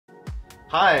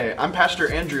Hi, I'm Pastor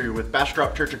Andrew with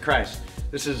Bastrop Church of Christ.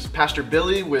 This is Pastor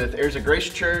Billy with Heirs of Grace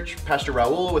Church, Pastor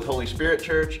Raul with Holy Spirit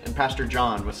Church, and Pastor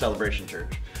John with Celebration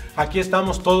Church. Aquí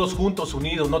estamos todos juntos,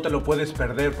 unidos, no te lo puedes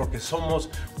perder porque somos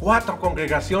 4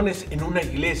 congregaciones en una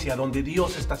iglesia donde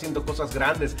Dios está haciendo cosas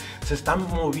grandes, se están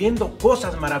moviendo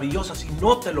cosas maravillosas y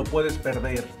no te lo puedes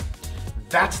perder.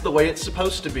 That's the way it's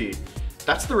supposed to be.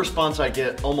 That's the response I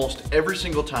get almost every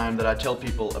single time that I tell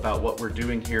people about what we're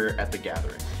doing here at the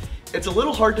gathering. It's a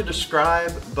little hard to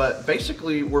describe, but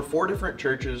basically we're 4 different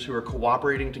churches who are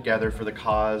cooperating together for the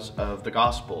cause of the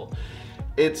gospel.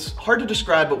 It's hard to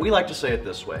describe, but we like to say it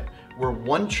this way. We're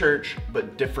one church,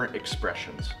 but different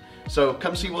expressions. So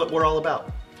come see what we're all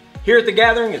about. Here at the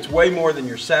gathering, it's way more than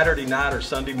your Saturday night or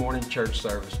Sunday morning church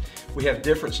service. We have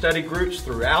different study groups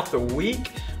throughout the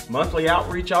week, monthly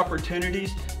outreach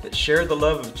opportunities that share the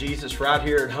love of Jesus right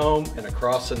here at home and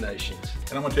across the nations.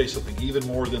 And I'm going to tell you something even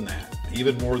more than that.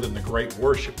 Even more than the great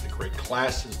worship, the great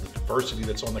classes, the diversity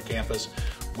that's on the campus,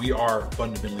 we are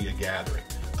fundamentally a gathering,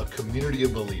 a community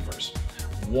of believers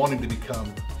wanting to become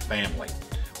family.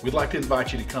 We'd like to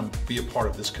invite you to come be a part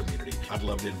of this community. I'd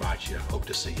love to invite you. I hope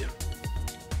to see you.